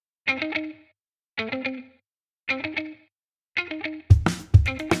Welcome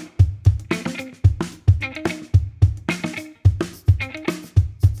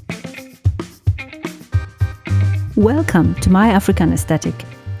to My African Aesthetic,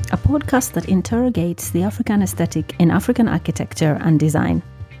 a podcast that interrogates the African aesthetic in African architecture and design.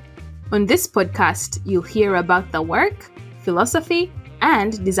 On this podcast, you'll hear about the work, philosophy,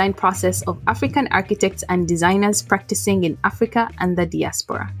 and design process of African architects and designers practicing in Africa and the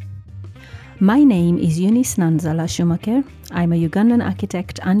diaspora. My name is Eunice Nanzala Schumacher. I'm a Ugandan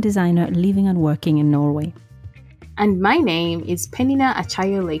architect and designer living and working in Norway. And my name is Penina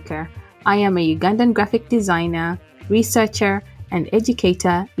Achayo-Laker. I am a Ugandan graphic designer, researcher, and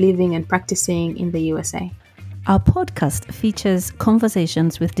educator living and practicing in the USA. Our podcast features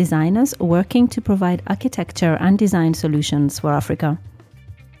conversations with designers working to provide architecture and design solutions for Africa.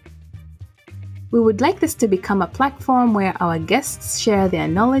 We would like this to become a platform where our guests share their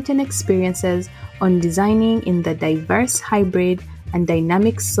knowledge and experiences on designing in the diverse, hybrid, and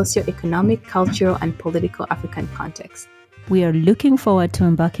dynamic socioeconomic, cultural, and political African context. We are looking forward to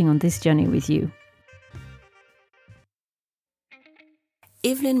embarking on this journey with you.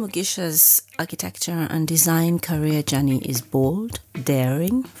 Evelyn Mugisha's architecture and design career journey is bold,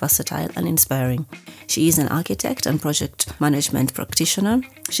 daring, versatile, and inspiring. She is an architect and project management practitioner.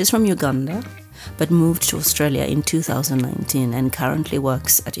 She's from Uganda, but moved to Australia in 2019 and currently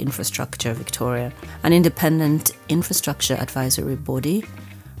works at Infrastructure Victoria, an independent infrastructure advisory body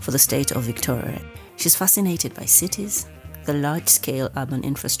for the state of Victoria. She's fascinated by cities, the large-scale urban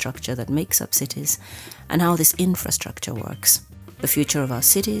infrastructure that makes up cities, and how this infrastructure works. The future of our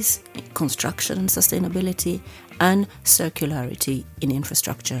cities, construction and sustainability, and circularity in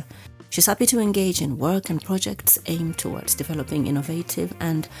infrastructure. She's happy to engage in work and projects aimed towards developing innovative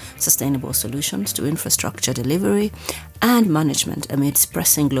and sustainable solutions to infrastructure delivery and management amidst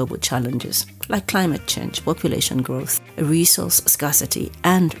pressing global challenges like climate change, population growth, resource scarcity,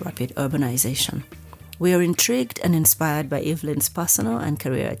 and rapid urbanization. We are intrigued and inspired by Evelyn's personal and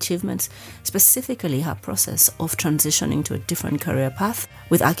career achievements, specifically her process of transitioning to a different career path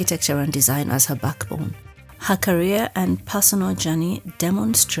with architecture and design as her backbone. Her career and personal journey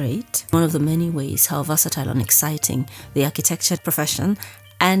demonstrate one of the many ways how versatile and exciting the architecture profession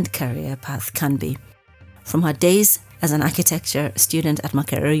and career path can be. From her days as an architecture student at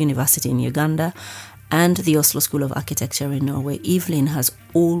Makerere University in Uganda and the Oslo School of Architecture in Norway, Evelyn has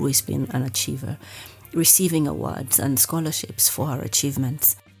always been an achiever, receiving awards and scholarships for her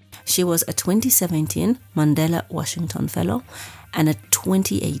achievements. She was a 2017 Mandela Washington Fellow and a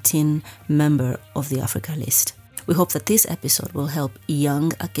 2018 member of the Africa List. We hope that this episode will help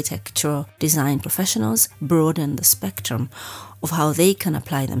young architectural design professionals broaden the spectrum of how they can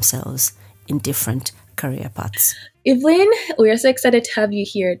apply themselves in different career paths. Evelyn, we are so excited to have you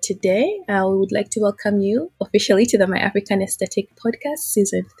here today. We would like to welcome you officially to the My African Aesthetic Podcast,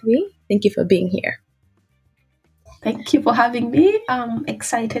 Season 3. Thank you for being here. Thank you for having me. I'm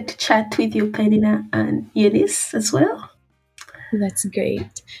excited to chat with you, Penina, and Eunice as well. That's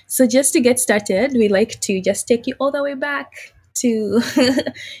great. So just to get started, we like to just take you all the way back to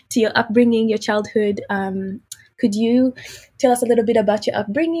to your upbringing, your childhood. Could you tell us a little bit about your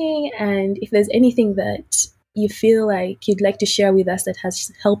upbringing and if there's anything that you feel like you'd like to share with us that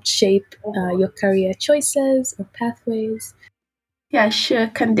has helped shape your career choices or pathways? Yeah, sure,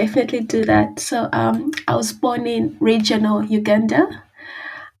 can definitely do that. So I was born in regional Uganda.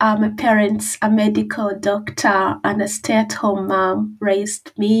 My parents, a medical doctor and a stay-at-home mom,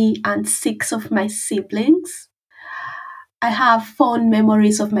 raised me and 6 of my siblings. I have fond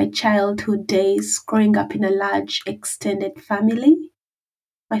memories of my childhood days growing up in a large extended family.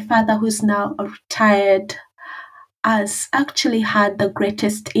 My father, who's now retired, has actually had the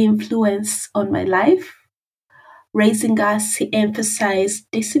greatest influence on my life. Raising us, he emphasized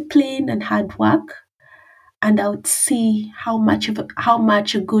discipline and hard work, and I would see how much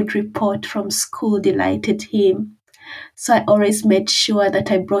a good report from school delighted him. So I always made sure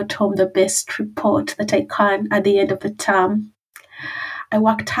that I brought home the best report that I can at the end of the term. I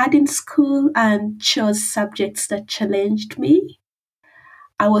worked hard in school and chose subjects that challenged me.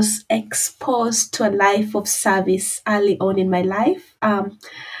 I was exposed to a life of service early on in my life.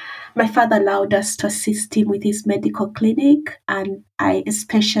 My father allowed us to assist him with his medical clinic, and I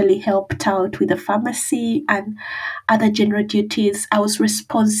especially helped out with the pharmacy and other general duties. I was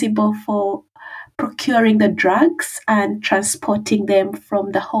responsible for procuring the drugs and transporting them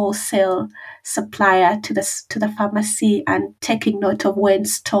from the wholesale supplier to the pharmacy and taking note of when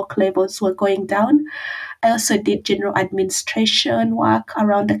stock levels were going down. I also did general administration work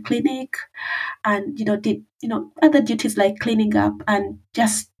around the clinic and did other duties like cleaning up and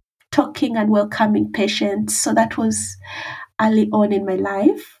just talking and welcoming patients. So that was early on in my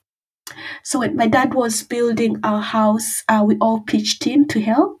life. So when my dad was building our house, we all pitched in to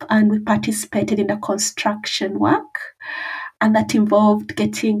help and we participated in the construction work. And that involved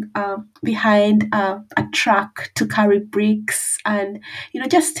getting behind a truck to carry bricks and,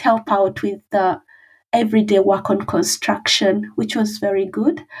 just help out with the everyday work on construction, which was very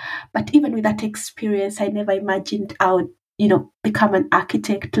good. But even with that experience, I never imagined I would, become an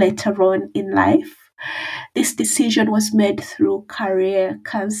architect later on in life. This decision was made through career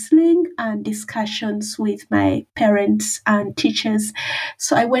counseling and discussions with my parents and teachers.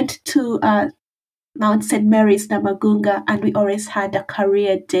 So I went to Mount St. Mary's Namagunga, and we always had a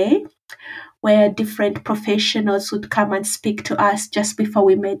career day where different professionals would come and speak to us just before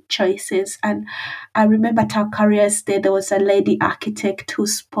we made choices. And I remember at our careers day, there was a lady architect who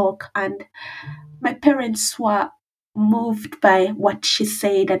spoke, and my parents were moved by what she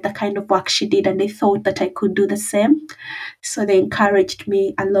said and the kind of work she did, and they thought that I could do the same. So they encouraged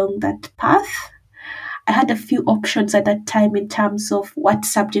me along that path. I had a few options at that time in terms of what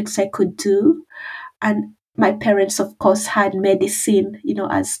subjects I could do. And my parents, of course, had medicine,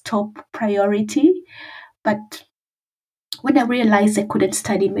 as top priority. But when I realized I couldn't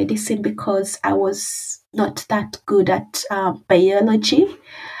study medicine because I was not that good at biology,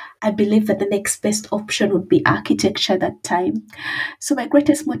 I believe that the next best option would be architecture at that time. So, my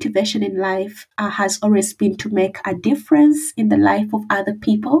greatest motivation in life has always been to make a difference in the life of other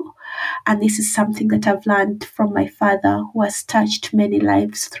people. And this is something that I've learned from my father, who has touched many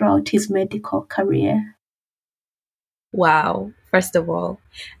lives throughout his medical career. Wow, first of all.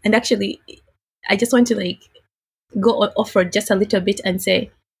 And actually, I just want to go offer just a little bit and say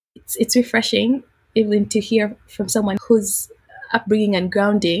it's refreshing even to hear from someone whose upbringing and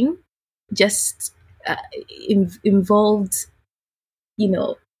grounding just involved, you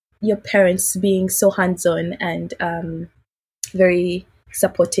know, your parents being so hands-on and very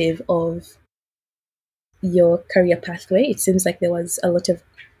supportive of your career pathway. It seems like there was a lot of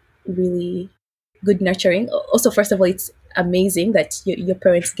really good nurturing. Also, first of all, it's amazing that your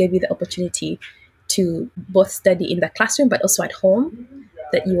parents gave you the opportunity to both study in the classroom but also at home,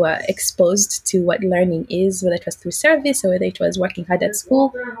 that you were exposed to what learning is, whether it was through service or whether it was working hard at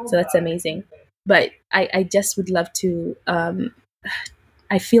school. So that's amazing. But I just would love to,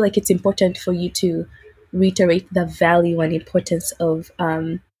 I feel like it's important for you to reiterate the value and importance of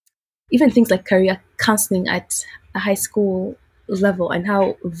even things like career counseling at a high school level, and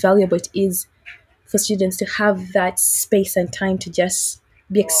how valuable it is for students to have that space and time to just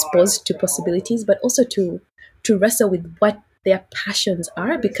be exposed to possibilities, but also to wrestle with what their passions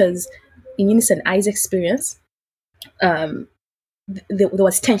are. Because in Eunice and I's experience, there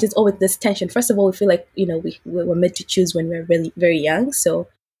was tension. There's always this tension. First of all, we feel like we were meant to choose when we were really very young. So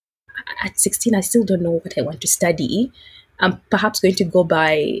at 16, I still don't know what I want to study. I'm perhaps going to go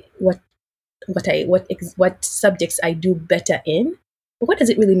by what subjects I do better in. But what does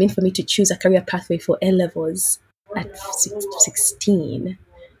it really mean for me to choose a career pathway for A levels at 16?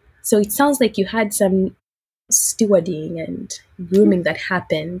 So it sounds like you had some stewarding and grooming that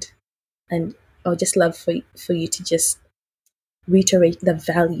happened, and I would just love for you to just reiterate the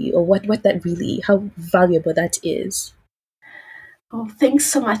value, or what that really, how valuable that is. Oh, thanks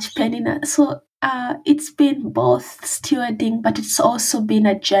so much, Penina. So it's been both stewarding, but it's also been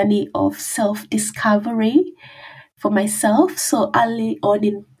a journey of self discovery for myself. So early on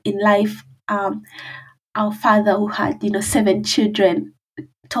in life, our father, who had 7 children,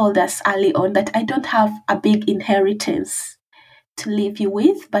 told us early on that I don't have a big inheritance to leave you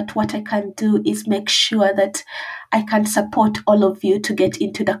with, but what I can do is make sure that I can support all of you to get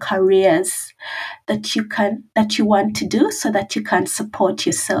into the careers that you want to do, so that you can support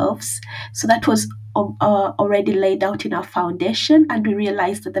yourselves. So that was already laid out in our foundation, and we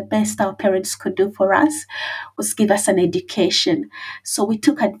realized that the best our parents could do for us was give us an education. So we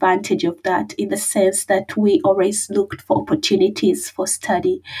took advantage of that, in the sense that we always looked for opportunities for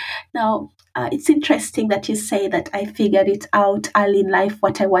study. Now, it's interesting that you say that I figured it out early in life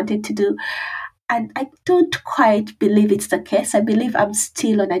what I wanted to do. And I don't quite believe it's the case. I believe I'm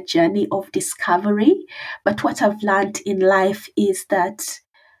still on a journey of discovery. But what I've learned in life is that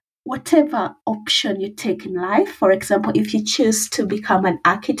whatever option you take in life, for example, if you choose to become an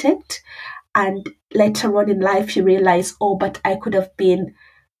architect and later on in life you realize, oh, but I could have been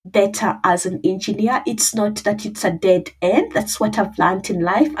better as an engineer, it's not that it's a dead end. That's what I've learned in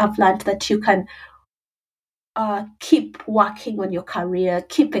life. I've learned that you can keep working on your career,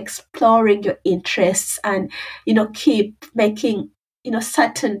 keep exploring your interests, and keep making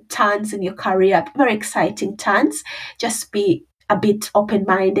certain turns in your career, very exciting turns. Just be a bit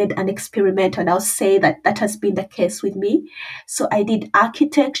open-minded and experimental. And I'll say that that has been the case with me. So I did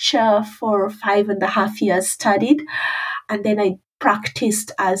architecture for 5.5 years, studied, and then I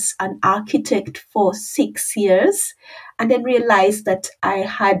practiced as an architect for 6 years, and then realized that I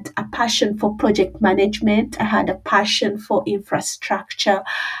had a passion for project management. I had a passion for infrastructure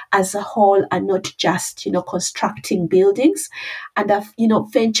as a whole, and not just, constructing buildings. And I've,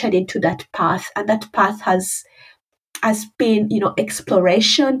 ventured into that path, and that path has been,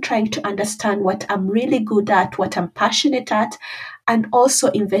 exploration, trying to understand what I'm really good at, what I'm passionate at, and also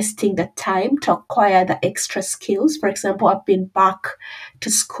investing the time to acquire the extra skills. For example, I've been back to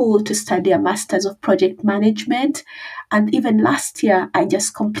school to study a master's of project management. And even last year, I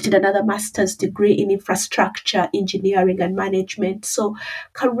just completed another master's degree in infrastructure, engineering, and management. So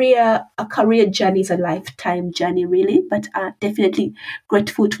a career journey is a lifetime journey, really. But definitely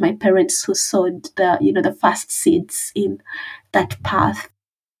grateful to my parents who sowed the first seeds in that path.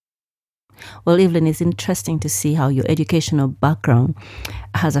 Well, Evelyn, it's interesting to see how your educational background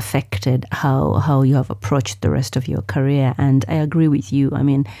has affected how you have approached the rest of your career. And I agree with you. I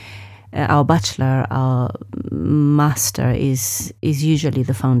mean, our bachelor, our master is usually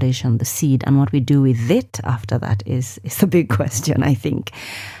the foundation, the seed, and what we do with it after that is the big question, I think.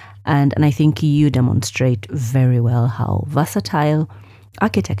 And I think you demonstrate very well how versatile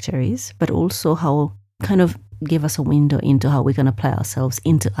architecture is, but also how kind of give us a window into how we can apply ourselves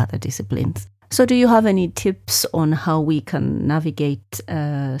into other disciplines. So do you have any tips on how we can navigate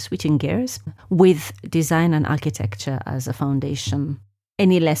switching gears with design and architecture as a foundation?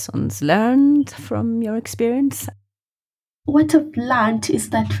 Any lessons learned from your experience? What I've learned is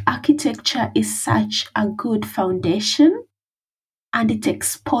that architecture is such a good foundation, and it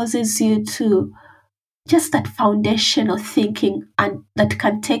exposes you to just that foundational thinking, and that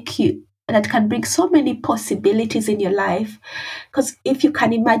can bring so many possibilities in your life. Because if you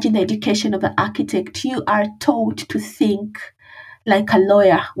can imagine the education of an architect, you are taught to think like a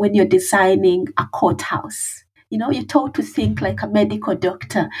lawyer when you're designing a courthouse. You're taught to think like a medical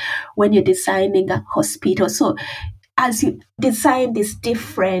doctor when you're designing a hospital. So as you design these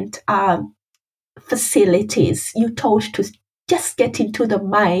different facilities, you're taught to just get into the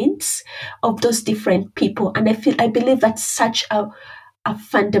minds of those different people. And I believe that's such a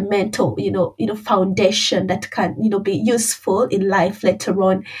fundamental, foundation that can, be useful in life later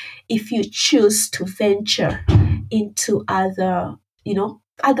on if you choose to venture into other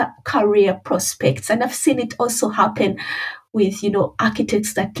career prospects. And I've seen it also happen with,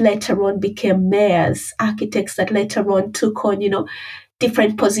 architects that later on became mayors, architects that later on took on,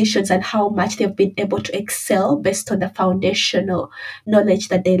 different positions, and how much they've been able to excel based on the foundational knowledge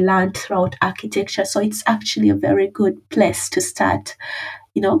that they learned throughout architecture. So it's actually a very good place to start,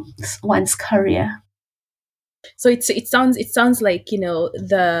 one's career. So it sounds like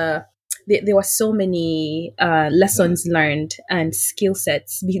there were so many lessons learned and skill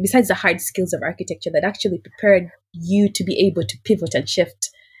sets besides the hard skills of architecture that actually prepared you to be able to pivot and shift,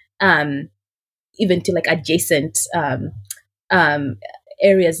 even to like adjacent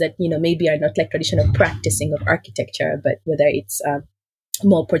areas that maybe are not like traditional practicing of architecture, but whether it's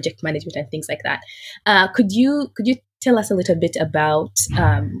more project management and things like that. Could you tell us a little bit about?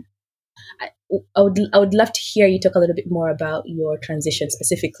 I would love to hear you talk a little bit more about your transition,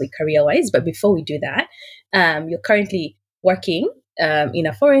 specifically career-wise. But before we do that, you're currently working in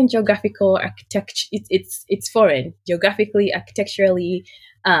a foreign geographical architecture. It's foreign geographically, architecturally,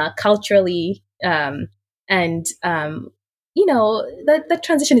 culturally, and that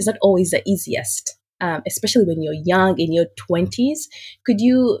transition is not always the easiest, especially when you're young in your 20s. Could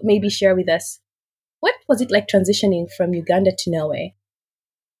you maybe share with us what was it like transitioning from Uganda to Norway?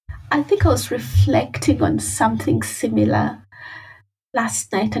 I think I was reflecting on something similar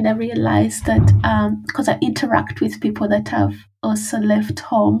last night, and I realized that because I interact with people that have also left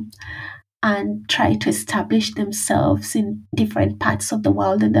home and try to establish themselves in different parts of the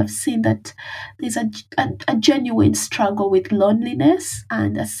world, and I've seen that there's a genuine struggle with loneliness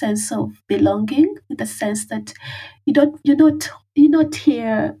and a sense of belonging, in the sense that you're not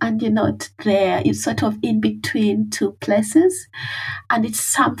here and you're not there. You're sort of in between two places, and it's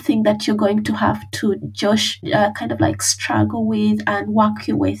something that you're going to have to just kind of like struggle with and work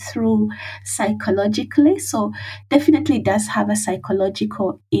your way through psychologically. So definitely does have a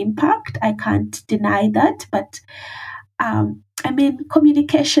psychological impact. I can't deny that. But I mean,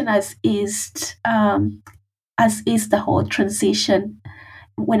 communication as is the whole transition.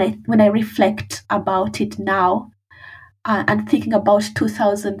 When I reflect about it now, and thinking about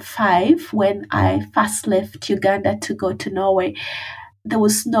 2005 when I first left Uganda to go to Norway, there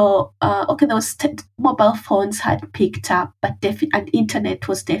was no okay, there was mobile phones had picked up, but and internet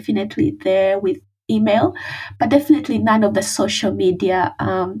was definitely there with email, but definitely none of the social media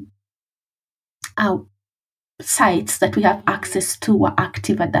uh, sites that we have access to were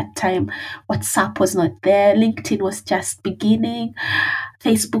active at that time. WhatsApp was not there, LinkedIn was just beginning,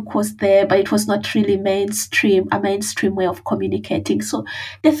 Facebook was there, but it was not really a mainstream way of communicating. So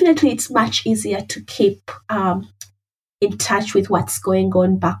definitely it's much easier to keep in touch with what's going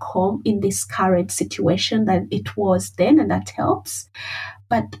on back home in this current situation than it was then, and that helps.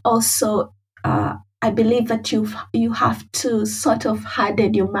 But also, I believe that you have to sort of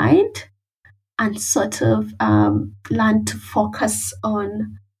harden your mind and sort of learn to focus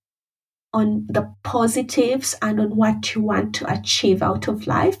on the positives and on what you want to achieve out of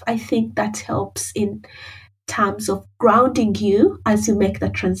life. I think that helps in terms of grounding you as you make the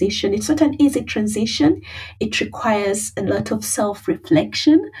transition. It's not an easy transition. It requires a lot of self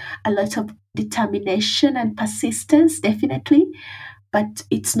reflection, a lot of determination and persistence, definitely, but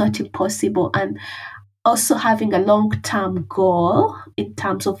it's not impossible. And also having a long term goal in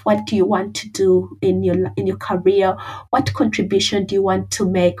terms of what do you want to do in your career, what contribution do you want to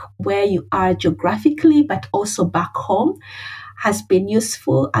make where you are geographically but also back home has been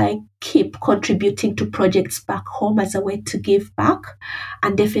useful. I keep contributing to projects back home as a way to give back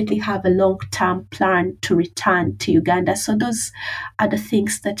and definitely have a long term plan to return to Uganda. So those are the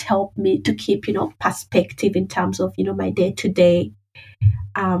things that help me to keep, perspective in terms of, my day to day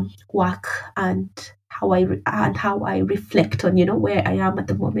work and how I reflect on, where I am at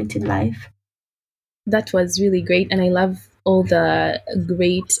the moment in life. That was really great, and I love all the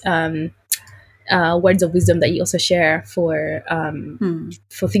great words of wisdom that you also share for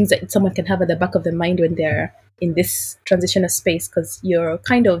things that someone can have at the back of their mind when they're in this transitional space, because you're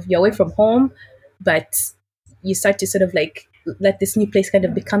away from home, but you start to sort of like let this new place kind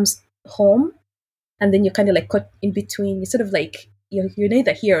of becomes home, and then you're kind of like caught in between. You're sort of like you're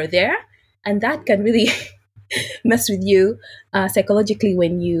neither here or there, and that can really mess with you psychologically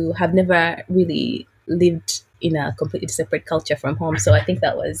when you have never really lived in a completely separate culture from home. So I think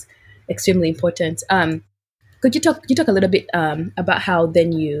that was extremely important. Could you talk a little bit about how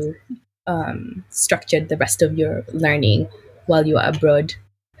then you structured the rest of your learning while you were abroad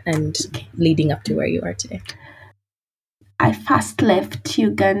and leading up to where you are today? I first left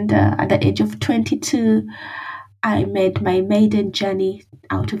Uganda at the age of 22. I made my maiden journey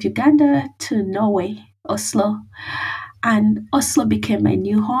out of Uganda to Norway, Oslo. And Oslo became my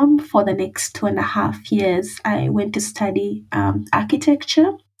new home for the next 2.5 years. I went to study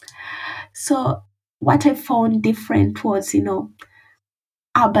architecture. So, what I found different was,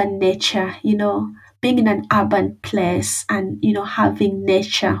 urban nature, being in an urban place and, having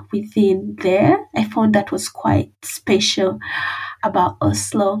nature within there. I found that was quite special about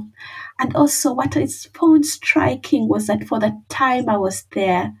Oslo. And also, what I found striking was that for the time I was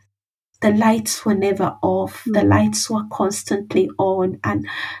there, the lights were never off, the lights were constantly on. And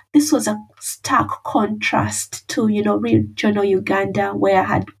this was a stark contrast to, regional Uganda, where I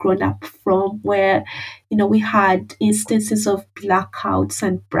had grown up from, where, we had instances of blackouts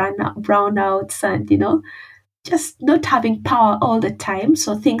and brownouts and, just not having power all the time.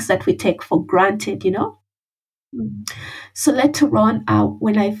 So things that we take for granted. So later on,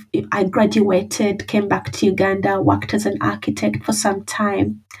 when I graduated, came back to Uganda, worked as an architect for some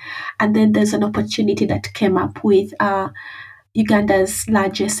time, and then there's an opportunity that came up with Uganda's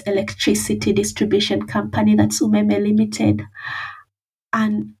largest electricity distribution company, that's Umeme Limited,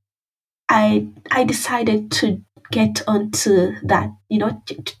 and I decided to get onto that,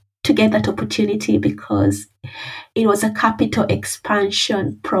 to get that opportunity because it was a capital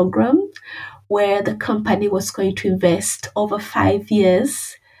expansion program where the company was going to invest over 5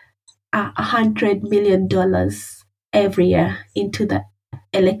 years, $100 million every year into the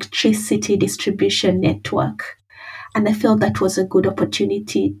electricity distribution network. And I felt that was a good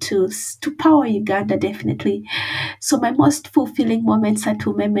opportunity to power Uganda, definitely. So my most fulfilling moments at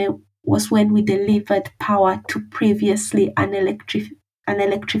Umeme was when we delivered power to previously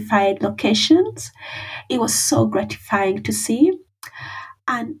unelectrified locations. It was so gratifying to see.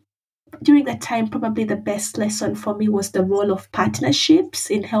 And during that time, probably the best lesson for me was the role of partnerships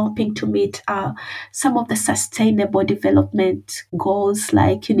in helping to meet some of the sustainable development goals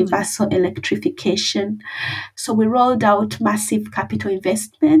like universal electrification. So we rolled out massive capital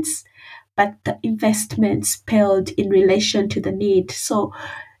investments, but the investments paled in relation to the need. So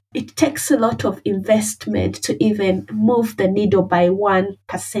it takes a lot of investment to even move the needle by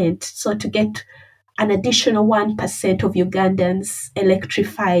 1%. So to get an additional 1% of Ugandans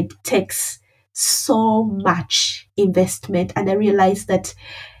electrified takes so much investment. And I realized that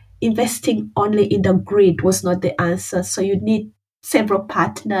investing only in the grid was not the answer. So you need several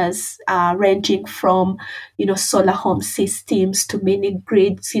partners, ranging from, solar home systems to mini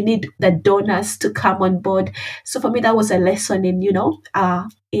grids. You need the donors to come on board. So for me, that was a lesson in,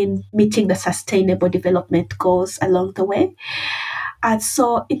 in meeting the sustainable development goals along the way. And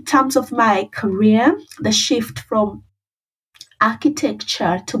so in terms of my career, the shift from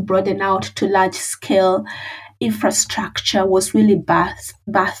architecture to broaden out to large scale infrastructure was really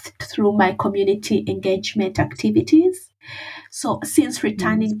birthed through my community engagement activities. So, since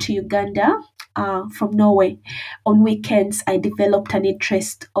returning to Uganda from Norway, on weekends I developed an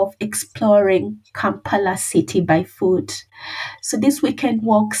interest of exploring Kampala city by foot. So, these weekend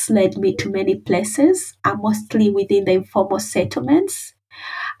walks led me to many places, mostly within the informal settlements.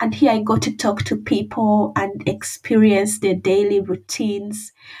 And here I got to talk to people and experience their daily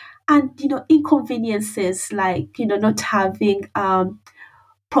routines and inconveniences like not having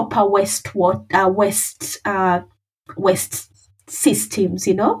proper waste systems,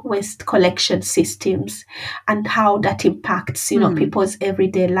 waste collection systems, and how that impacts people's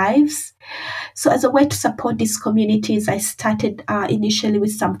everyday lives. So as a way to support these communities, I started initially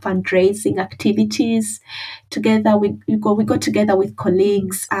with some fundraising activities. Together, we got together with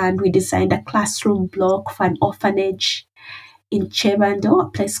colleagues and we designed a classroom block for an orphanage in Chebando, a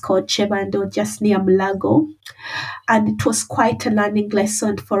place called Chebando, just near Mulago. And it was quite a learning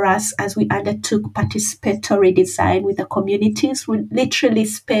lesson for us as we undertook participatory design with the communities. We literally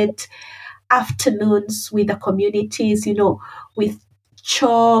spent afternoons with the communities, with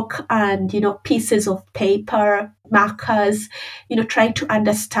chalk and, pieces of paper, markers, trying to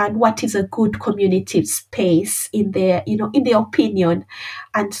understand what is a good community space in their opinion.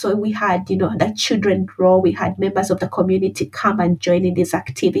 And so we had, the children draw, we had members of the community come and join in these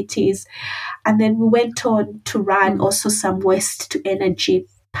activities. And then we went on to run also some waste to energy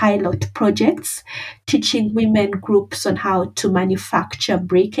pilot projects, teaching women groups on how to manufacture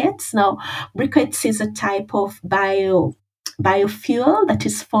briquettes. Now, briquettes is a type of biofuel that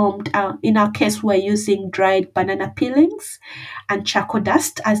is formed. In our case, we're using dried banana peelings and charcoal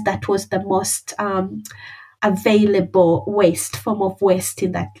dust, as that was the most available form of waste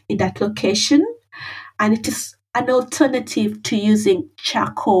in that location, and it is an alternative to using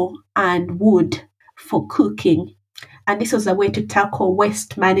charcoal and wood for cooking. And this was a way to tackle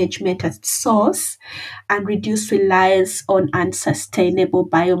waste management at source and reduce reliance on unsustainable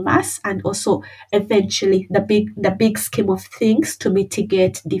biomass, and also eventually the big scheme of things to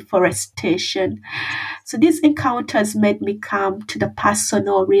mitigate deforestation. So these encounters made me come to the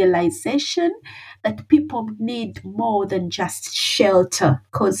personal realization that people need more than just shelter,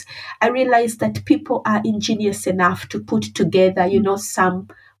 because I realized that people are ingenious enough to put together, some,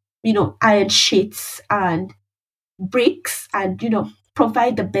 iron sheets and bricks and,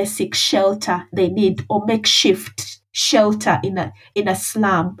 provide the basic shelter they need, or makeshift shelter in a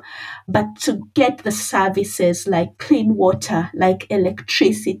slum. But to get the services like clean water, like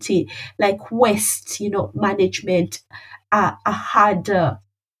electricity, like waste, management, are harder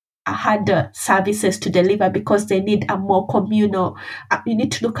services to deliver, because they need a more communal. You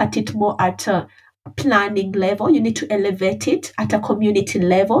need to look at it more at a planning level. You need to elevate it at a community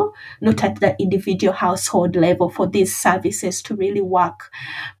level, not at the individual household level, for these services to really work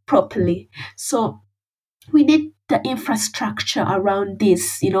properly. So we need the infrastructure around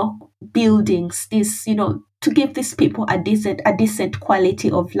these, buildings, to give these people a decent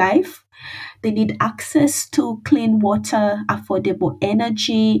quality of life. They need access to clean water, affordable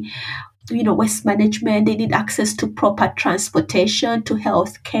energy, waste management. They need access to proper transportation, to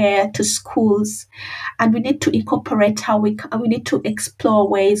healthcare, to schools. And we need to we need to explore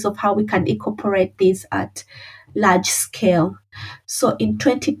ways of how we can incorporate these at large scale. So in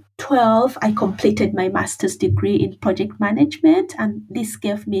 2012, I completed my master's degree in project management, and this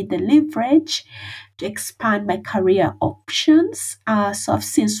gave me the leverage to expand my career options. So I've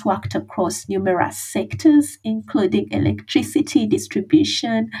since worked across numerous sectors, including electricity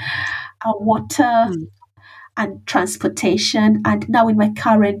distribution, water, and transportation. And now in my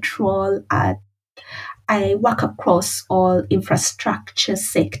current role, I work across all infrastructure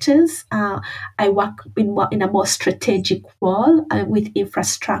sectors. I work in a more strategic role with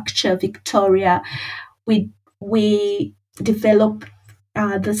Infrastructure Victoria. We develop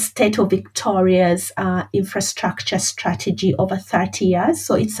the state of Victoria's infrastructure strategy over 30 years.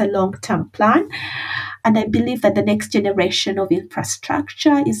 So it's a long-term plan. And I believe that the next generation of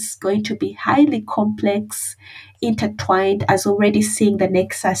infrastructure is going to be highly complex, intertwined, as already seeing the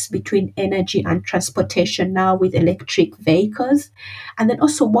nexus between energy and transportation now with electric vehicles. And then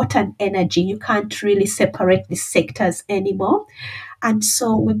also water and energy. You can't really separate these sectors anymore. And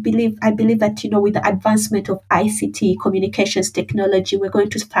so I believe that, with the advancement of ICT, communications technology, we're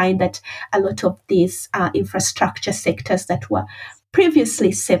going to find that a lot of these infrastructure sectors that were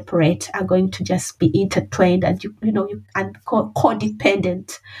previously separate are going to just be intertwined and, and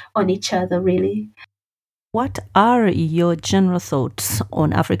codependent on each other, really. What are your general thoughts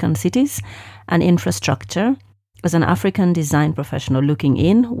on African cities and infrastructure as an African design professional looking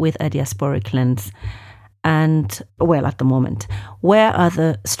in with a diasporic lens? And, well, at the moment, where are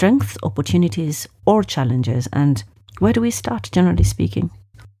the strengths, opportunities, or challenges? And where do we start, generally speaking?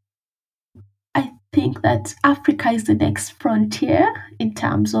 I think that Africa is the next frontier in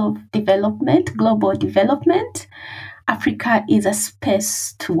terms of development, global development. Africa is a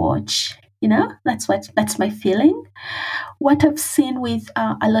space to watch. That's my feeling. What I've seen with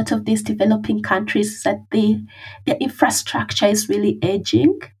a lot of these developing countries is that their infrastructure is really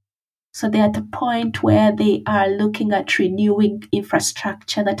aging. So they're at a point where they are looking at renewing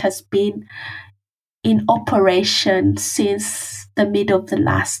infrastructure that has been in operation since the mid of the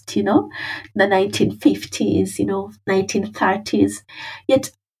last, the 1950s, 1930s.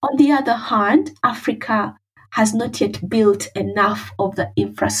 Yet, on the other hand, Africa has not yet built enough of the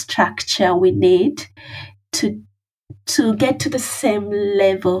infrastructure we need to get to the same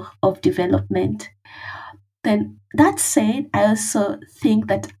level of development. Then, that said, I also think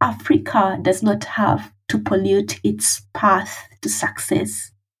that Africa does not have to pollute its path to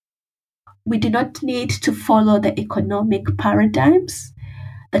success. We do not need to follow the economic paradigms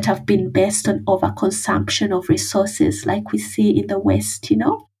that have been based on overconsumption of resources like we see in the West.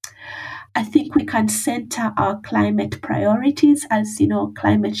 I think we can center our climate priorities as,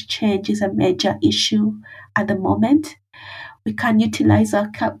 climate change is a major issue at the moment. We can utilize our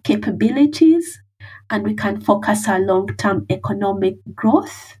capabilities and we can focus our long-term economic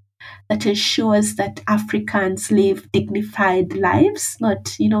growth that ensures that Africans live dignified lives,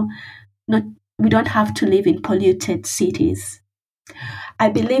 not we don't have to live in polluted cities. I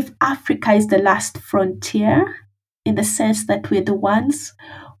believe Africa is the last frontier in the sense that we're the ones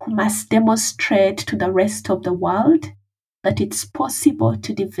who must demonstrate to the rest of the world that it's possible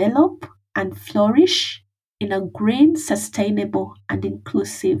to develop and flourish in a green, sustainable, and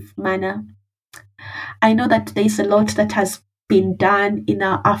inclusive manner. I know that there's a lot that has been done in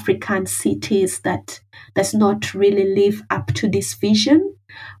our African cities that does not really live up to this vision.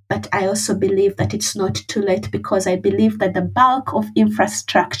 But I also believe that it's not too late because I believe that the bulk of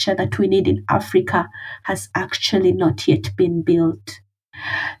infrastructure that we need in Africa has actually not yet been built.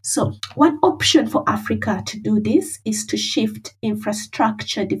 So, one option for Africa to do this is to shift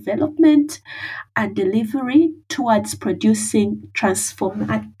infrastructure development and delivery towards producing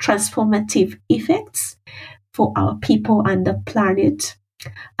transformative effects for our people and the planet.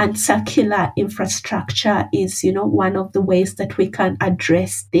 And circular infrastructure is, one of the ways that we can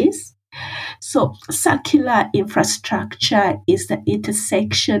address this. So, circular infrastructure is the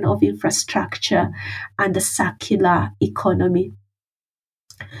intersection of infrastructure and the circular economy.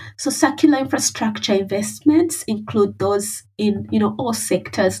 So circular infrastructure investments include those in all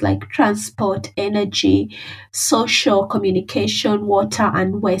sectors like transport, energy, social communication, water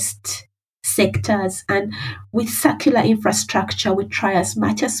and waste sectors. And with circular infrastructure, we try as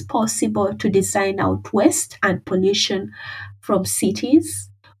much as possible to design out waste and pollution from cities.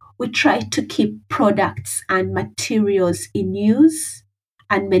 We try to keep products and materials in use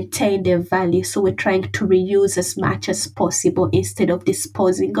and maintain their value. So we're trying to reuse as much as possible instead of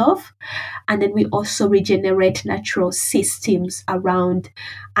disposing of. And then we also regenerate natural systems around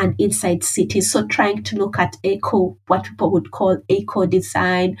and inside cities. So trying to look at what people would call eco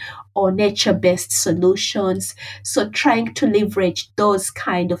design or nature-based solutions. So trying to leverage those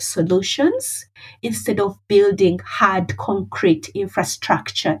kind of solutions instead of building hard concrete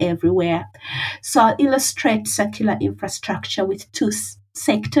infrastructure everywhere. So I'll illustrate circular infrastructure with two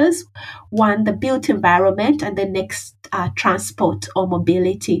sectors. One, the built environment, and the next, transport or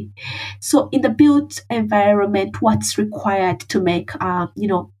mobility. So in the built environment, what's required to make,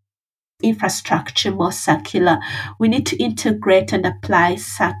 infrastructure more circular? We need to integrate and apply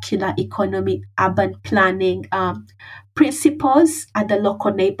circular economy, urban planning principles at the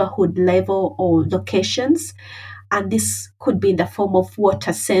local neighborhood level or locations. And this could be in the form of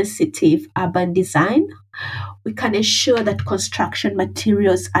water sensitive urban design. We can ensure that construction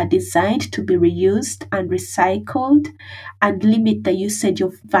materials are designed to be reused and recycled and limit the usage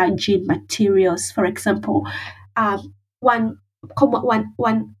of virgin materials. For example, one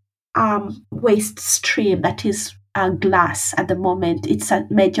waste stream that is glass at the moment. It's a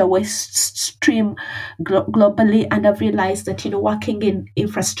major waste stream globally, and I've realized that working in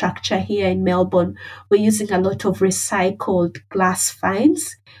infrastructure here in Melbourne, we're using a lot of recycled glass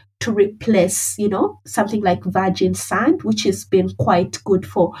fines to replace something like virgin sand, which has been quite good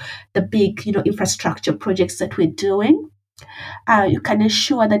for the big infrastructure projects that we're doing. You can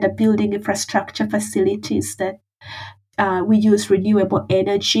ensure that the building infrastructure facilities that we use renewable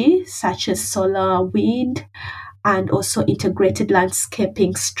energy such as solar, wind, and also integrated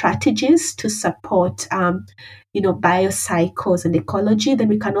landscaping strategies to support, biocycles and ecology. Then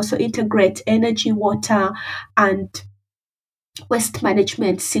we can also integrate energy, water, and waste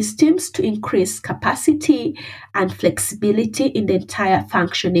management systems to increase capacity and flexibility in the entire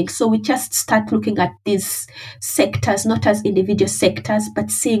functioning. So we just start looking at these sectors, not as individual sectors, but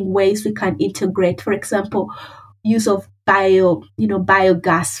seeing ways we can integrate. For example, use of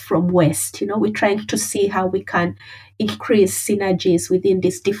biogas from waste. We're trying to see how we can increase synergies within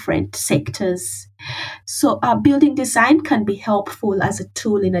these different sectors. So building design can be helpful as a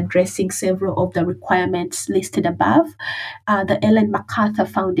tool in addressing several of the requirements listed above. The Ellen MacArthur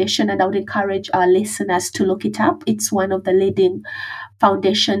Foundation, and I would encourage our listeners to look it up. It's one of the leading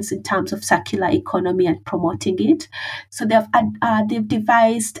foundations in terms of circular economy and promoting it. So they've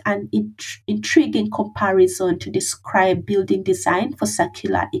devised an intriguing comparison to describe building design for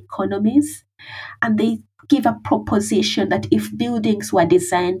circular economies, and they give a proposition that if buildings were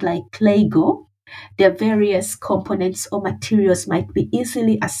designed like Lego, their various components or materials might be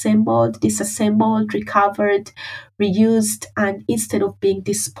easily assembled, disassembled, recovered, reused, and instead of being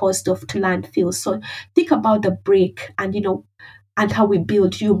disposed of to landfill. So think about the brick and how we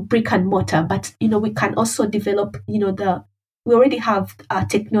build brick and mortar, but we can also develop we already have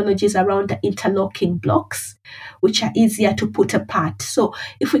technologies around the interlocking blocks, which are easier to put apart. So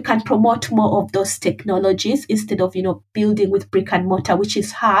if we can promote more of those technologies instead of building with brick and mortar, which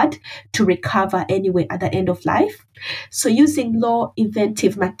is hard to recover anyway at the end of life. So using low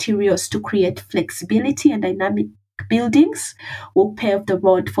inventive materials to create flexibility and dynamic buildings will pave the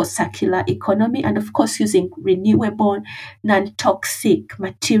road for circular economy. And of course, using renewable, non-toxic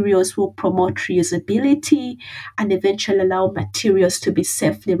materials will promote reusability and eventually allow materials to be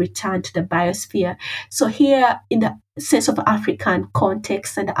safely returned to the biosphere. So here, in the sense of African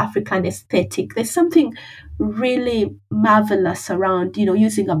context and African aesthetic, there's something really marvelous around,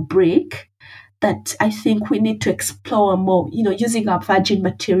 using a brick that I think we need to explore more, using our virgin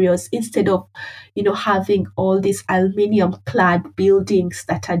materials instead of, having all these aluminium clad buildings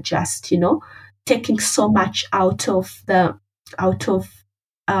that are just, taking so much out of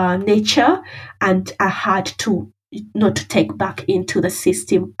nature and are hard to not to take back into the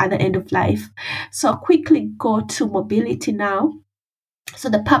system at the end of life. So I'll quickly go to mobility now. So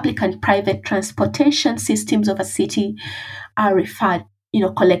the public and private transportation systems of a city are referred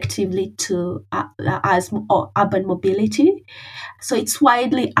collectively to as urban mobility. So it's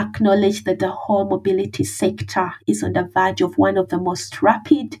widely acknowledged that the whole mobility sector is on the verge of one of the most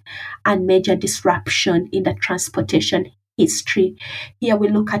rapid and major disruption in the transportation history. Here we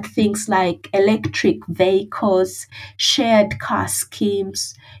look at things like electric vehicles, shared car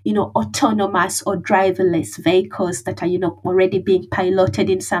schemes, autonomous or driverless vehicles that are, already being piloted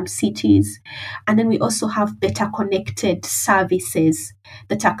in some cities. And then we also have better connected services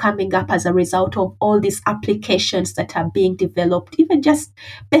that are coming up as a result of all these applications that are being developed, even just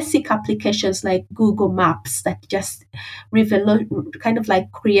basic applications like Google Maps that just kind of like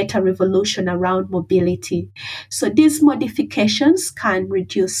create a revolution around mobility. So these modifications can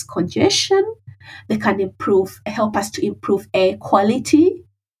reduce congestion, they can help us to improve air quality,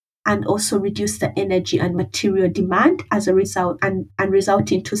 and also reduce the energy and material demand as a result, and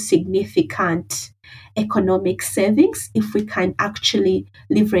result into significant economic savings if we can actually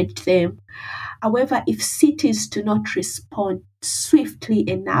leverage them. However, if cities do not respond swiftly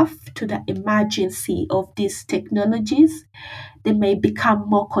enough to the emergency of these technologies, they may become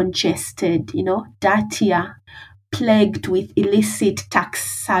more congested, dirtier, plagued with illicit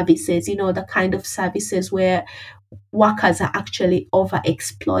tax services, the kind of services where workers are actually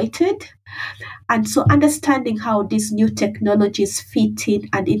overexploited. And so understanding how these new technologies fit in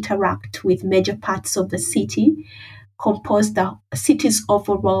and interact with major parts of the city compose the city's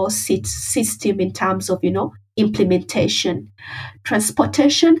overall system in terms of, implementation.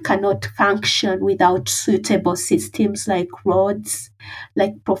 Transportation cannot function without suitable systems like roads,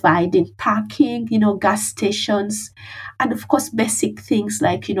 like providing parking, gas stations, and of course, basic things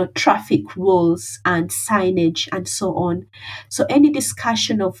like, traffic rules and signage and so on. So, any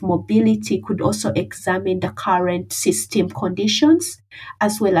discussion of mobility could also examine the current system conditions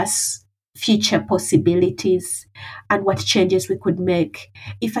as well as future possibilities and what changes we could make.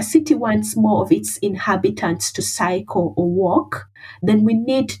 If a city wants more of its inhabitants to cycle or walk, then we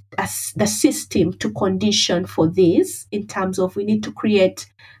need the system to condition for this in terms of we need to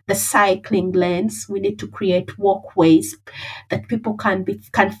create the cycling lanes, we need to create walkways that people can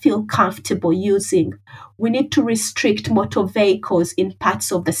feel comfortable using. We need to restrict motor vehicles in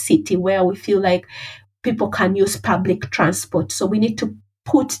parts of the city where we feel like people can use public transport. So we need to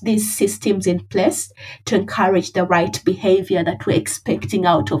put these systems in place to encourage the right behavior that we're expecting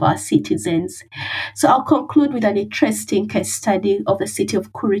out of our citizens. So I'll conclude with an interesting case study of the city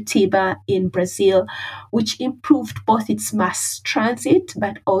of Curitiba in Brazil, which improved both its mass transit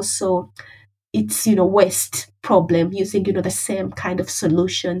but also its waste problem using the same kind of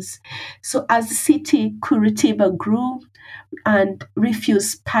solutions. So as the city Curitiba grew, and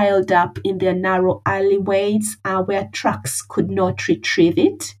refuse piled up in their narrow alleyways where trucks could not retrieve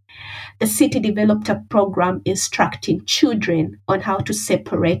it. The city developed a program instructing children on how to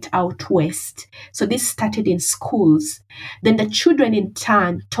separate out waste. So this started in schools. Then the children in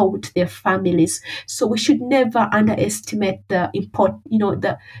turn taught their families. So we should never underestimate the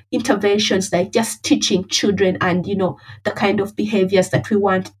interventions like just teaching children and the kind of behaviors that we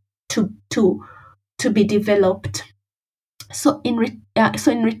want to be developed. So in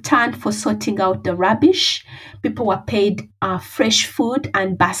return for sorting out the rubbish, people were paid fresh food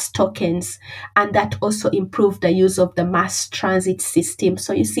and bus tokens, and that also improved the use of the mass transit system.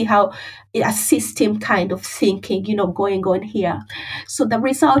 So you see how a system kind of thinking, going on here. So the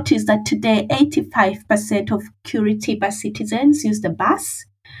result is that today 85% of Curitiba citizens use the bus,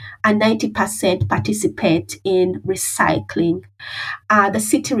 and 90% participate in recycling. The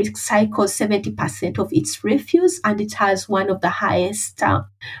city recycles 70% of its refuse, and it has one of the highest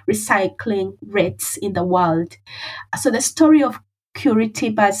recycling rates in the world. So the story of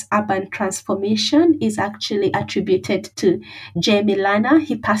Curitiba's urban transformation is actually attributed to Jamie Lana.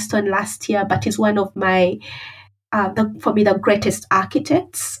 He passed on last year, but is one of my for me the greatest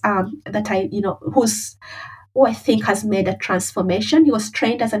architects that who I think has made a transformation. He was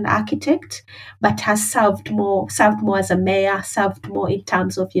trained as an architect, but has served more as a mayor, served more in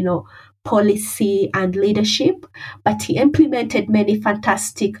terms of, policy and leadership. But he implemented many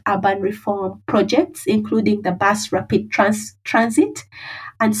fantastic urban reform projects, including the bus rapid transit.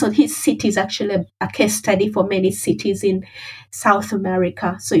 And so his city is actually a case study for many cities in South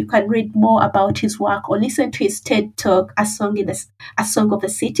America. So you can read more about his work or listen to his TED Talk, A Song of the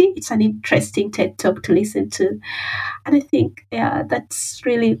City. It's an interesting TED Talk to listen to. And I think, yeah, that's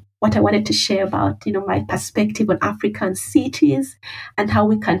really what I wanted to share about, my perspective on African cities and how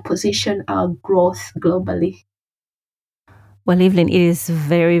we can position our growth globally. Well, Evelyn, it is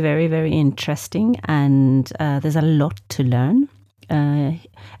very, very, very interesting, and there's a lot to learn.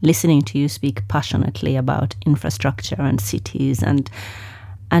 Listening to you speak passionately about infrastructure and cities and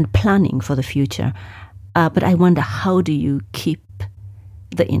planning for the future. But I wonder, how do you keep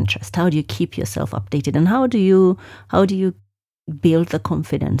the interest? How do you keep yourself updated? And how do you build the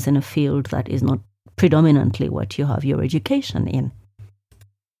confidence in a field that is not predominantly what you have your education in?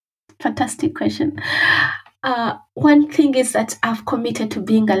 Fantastic question. One thing is that I've committed to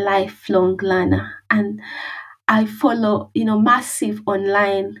being a lifelong learner, and I follow, massive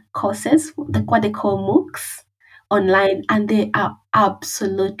online courses, what they call MOOCs online, and they are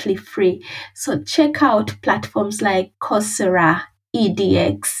absolutely free. So check out platforms like Coursera,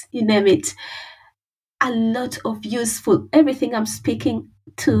 EDX, you name it. A lot of useful, everything I'm speaking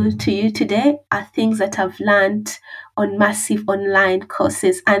to you today are things that I've learned on massive online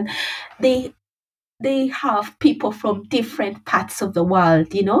courses, and they have people from different parts of the world,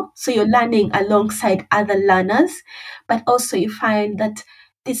 so you're learning alongside other learners, but also you find that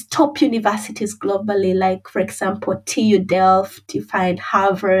these top universities globally, like for example TU Delft, you find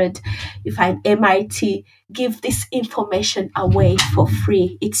Harvard, you find MIT, give this information away for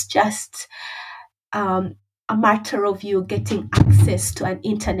free. It's just a matter of you getting access to an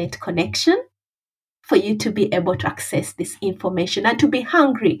internet connection for you to be able to access this information and to be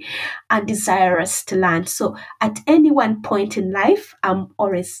hungry and desirous to learn. So at any one point in life, I'm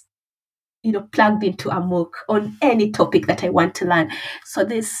always, plugged into a MOOC on any topic that I want to learn. So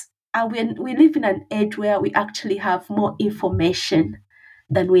we live in an age where we actually have more information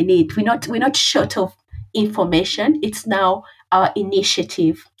than we need. We're not short of information. It's now our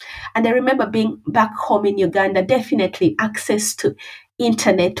initiative. And I remember being back home in Uganda, definitely access to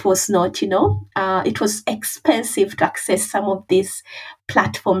internet was not, it was expensive to access some of these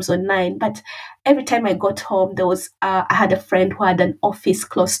platforms online. But every time I got home, I had a friend who had an office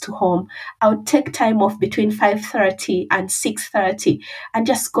close to home. I would take time off between 5:30 and 6:30 and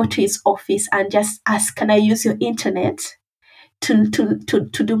just go to his office and just ask, can I use your internet to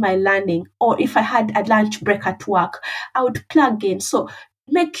do my learning? Or if I had a lunch break at work, I would plug in. So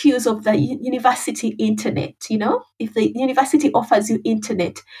make use of the university internet, if the university offers you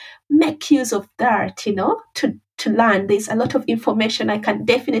internet, make use of that, to learn. There's a lot of information I can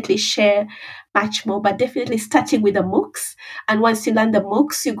definitely share much more, but definitely starting with the MOOCs. And once you learn the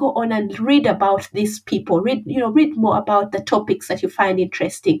MOOCs, you go on and read about these people, read more about the topics that you find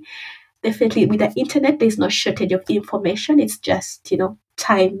interesting. Definitely with the internet, there's no shortage of information. It's just,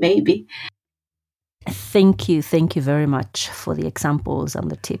 time maybe. Thank you very much for the examples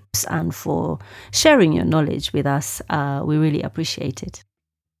and the tips and for sharing your knowledge with us. We really appreciate it.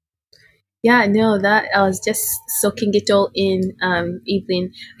 Yeah, no, that I was just soaking it all in,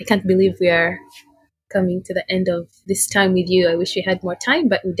 Evelyn. I can't believe we are coming to the end of this time with you. I wish we had more time,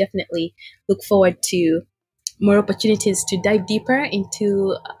 but we definitely look forward to more opportunities to dive deeper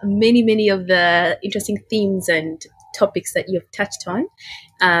into many of the interesting themes and topics that you've touched on.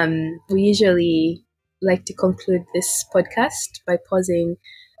 We usually like to conclude this podcast by posing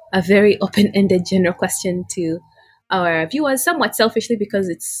a very open-ended general question to our viewers, somewhat selfishly, because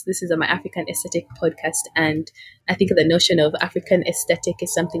this is a My African Aesthetic podcast, and I think the notion of African aesthetic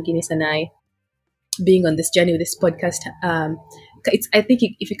is something Guinness and I, being on this journey with this podcast, I think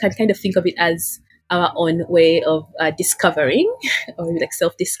if you can kind of think of it as our own way of discovering, or maybe like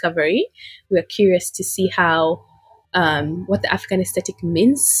self-discovery. We're curious to see how what the African aesthetic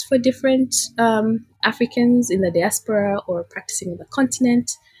means for different Africans in the diaspora or practicing on the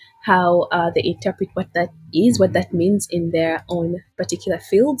continent, how they interpret what that is, what that means in their own particular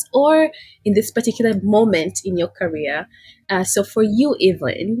fields or in this particular moment in your career. So for you,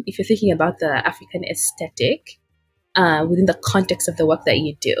 Evelyn, if you're thinking about the African aesthetic within the context of the work that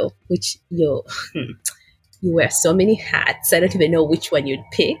you do, which you wear so many hats, I don't even know which one you'd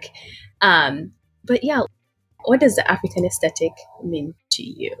pick. But yeah, what does the African aesthetic mean to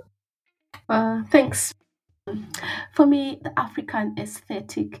you? Thanks. For me, the African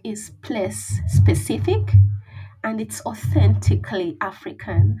aesthetic is place specific and it's authentically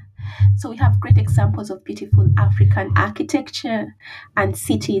African. So we have great examples of beautiful African architecture and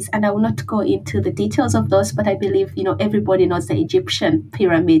cities, and I will not go into the details of those, but I believe everybody knows the Egyptian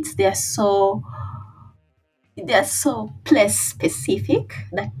pyramids. They're so place specific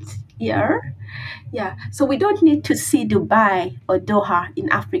that year. Yeah. So we don't need to see Dubai or Doha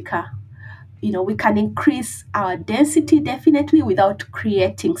in Africa. We can increase our density definitely without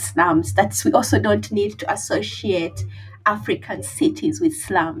creating slums. We also don't need to associate African cities with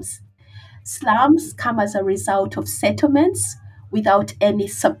slums. Slums come as a result of settlements without any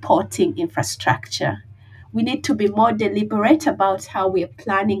supporting infrastructure. We need to be more deliberate about how we're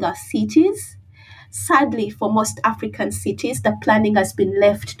planning our cities. Sadly, for most African cities, the planning has been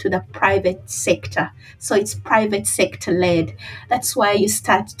left to the private sector. So it's private sector led. That's why you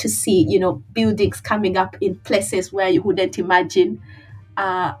start to see, buildings coming up in places where you wouldn't imagine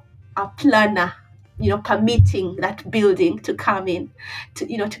a planner, permitting that building to come in,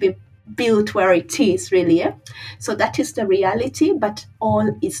 to be built where it is really. Yeah? So that is the reality, but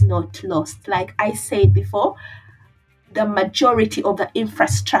all is not lost. Like I said before, the majority of the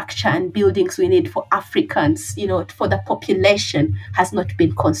infrastructure and buildings we need for Africans, for the population has not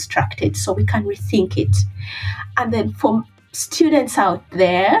been constructed. So we can rethink it. And then for students out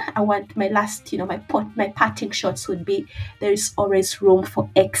there, I want my last, my parting shots would be there is always room for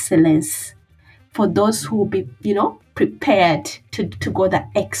excellence for those who will be, prepared to go the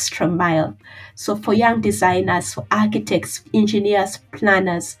extra mile. So for young designers, for architects, engineers,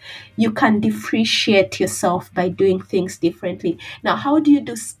 planners, you can differentiate yourself by doing things differently. Now, how do you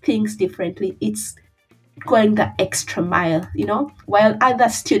do things differently? It's going the extra mile, while other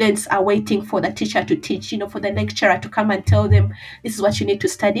students are waiting for the teacher to teach, for the lecturer to come and tell them this is what you need to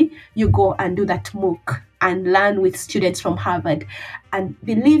study, you go and do that MOOC and learn with students from Harvard. And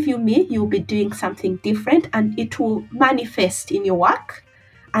believe you me, you'll be doing something different and it will manifest in your work.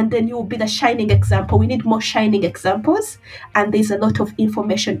 And then you will be the shining example. We need more shining examples. And there's a lot of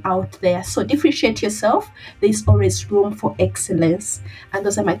information out there. So differentiate yourself. There's always room for excellence. And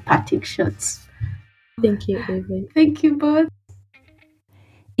those are my parting shots. Thank you, Evelyn. Thank you both.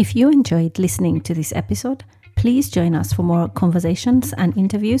 If you enjoyed listening to this episode, please join us for more conversations and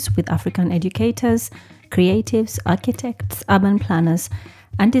interviews with African educators, creatives, architects, urban planners,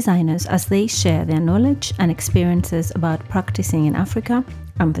 and designers as they share their knowledge and experiences about practicing in Africa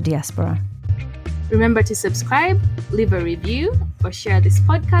and the diaspora. Remember to subscribe, leave a review, or share this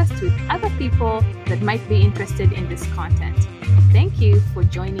podcast with other people that might be interested in this content. Thank you for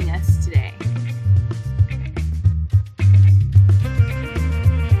joining us today.